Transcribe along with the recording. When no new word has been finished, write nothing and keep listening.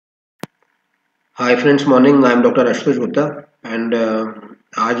Hi friends, morning. I am doctor Ashutosh Gupta and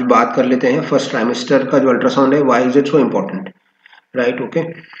आज बात कर लेते हैं फर्स्ट ट्राइमेस्टर का जो अल्ट्रासाउंड है, why is it so important, right? Okay,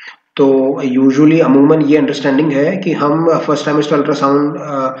 तो यूजुअली अमूमन ये अंडरस्टैंडिंग है कि हम फर्स्ट ट्राइमेस्टर अल्ट्रासाउंड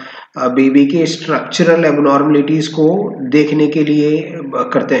बेबी के स्ट्रक्चरल एबनॉर्मलिटीज को देखने के लिए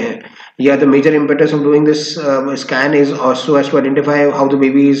करते हैं, या the major impetus of doing this scan is also as to identify how the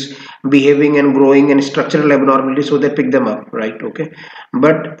baby is behaving and growing and structural abnormalities so that pick them up, right? Okay,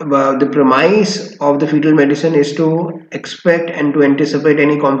 but the premise of the fetal medicine is to expect and to anticipate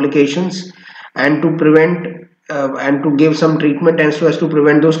any complications and to prevent and to give some treatment as to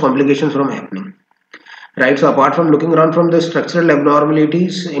prevent those complications from happening, right? So apart from looking around from the structural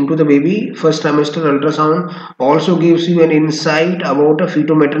abnormalities into the baby, first trimester ultrasound also gives you an insight about a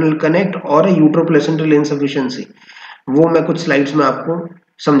feto-maternal connect or a uteroplacental insufficiency. वो मैं कुछ slides में आपको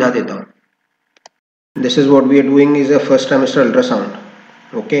समझा देता हूँ. This is what we are doing is a first trimester ultrasound.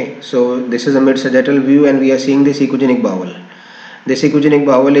 Okay, so this is a mid-sagittal view and we are seeing this echogenic bowel. This echogenic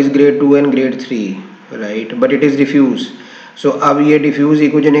bowel is grade 2 and grade 3, right? But it is diffuse. सो अब ये diffuse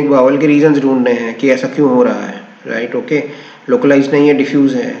echogenic bowl के reasons ढूंढने हैं कि ऐसा क्यों हो रहा है, राइट? ओके, लोकलाइज नहीं है,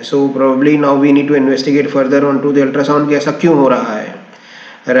 डिफ्यूज है. So probably now we need to investigate further on to the ultrasound कि ऐसा क्यों हो रहा है,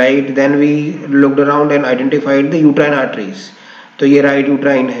 right? Then we looked around and identified the uterine arteries. तो ये राइट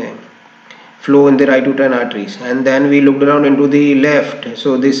यूट्राइन है, flow in the right uterine arteries, and then we looked around into the left.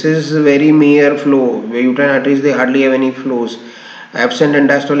 So this is very mere flow. The uterine arteries, they hardly have any flows. Absent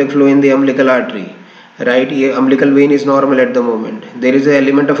and diastolic flow in the umbilical artery, right? Umbilical vein is normal at the moment. There is an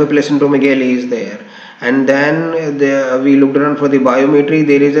element of a placentomegaly is there, and then we looked around for the biometry.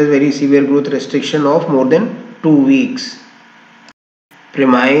 There is a very severe growth restriction of more than 2 weeks.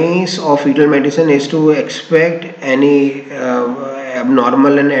 Premise of fetal medicine is to expect any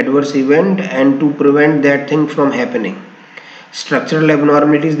abnormal and adverse event and to prevent that thing from happening. Structural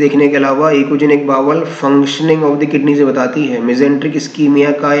abnormalities देखने के अलावा echogenic Bawal functioning of the kidney से बताती है. Mesenteric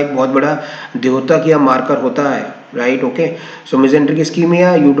ischemia का एक बहुत बड़ा द्योतक या मार्कर होता है, right? Okay, so mesenteric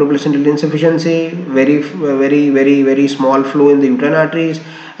ischemia, यूट्रोप्लेसेंटल insufficiency, very very very very small flow in the uterine arteries,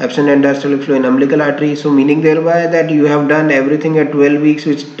 absent and diastolic flow in umbilical artery. So meaning thereby that you have done everything at 12 weeks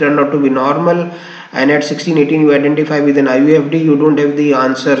which turned out to be normal, and at 16-18 you identify with an IUFD. You don't have the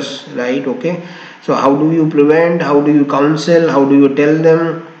answers, right? Okay, so how do you prevent, how do you counsel, how do you tell them?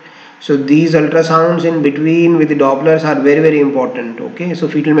 So these ultrasounds in between with the Dopplers are very very important. Okay,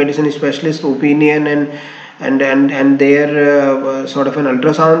 so fetal medicine specialist opinion and their sort of an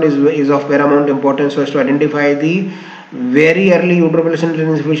ultrasound is of paramount importance so as to identify the very early uteroplacental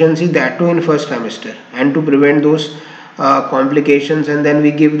insufficiency, that too in first trimester, and to prevent those complications. And then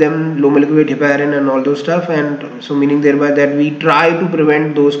we give them low molecular weight heparin and all those stuff, and so meaning thereby that we try to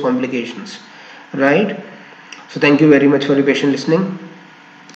prevent those complications, right? So thank you very much for your patient listening.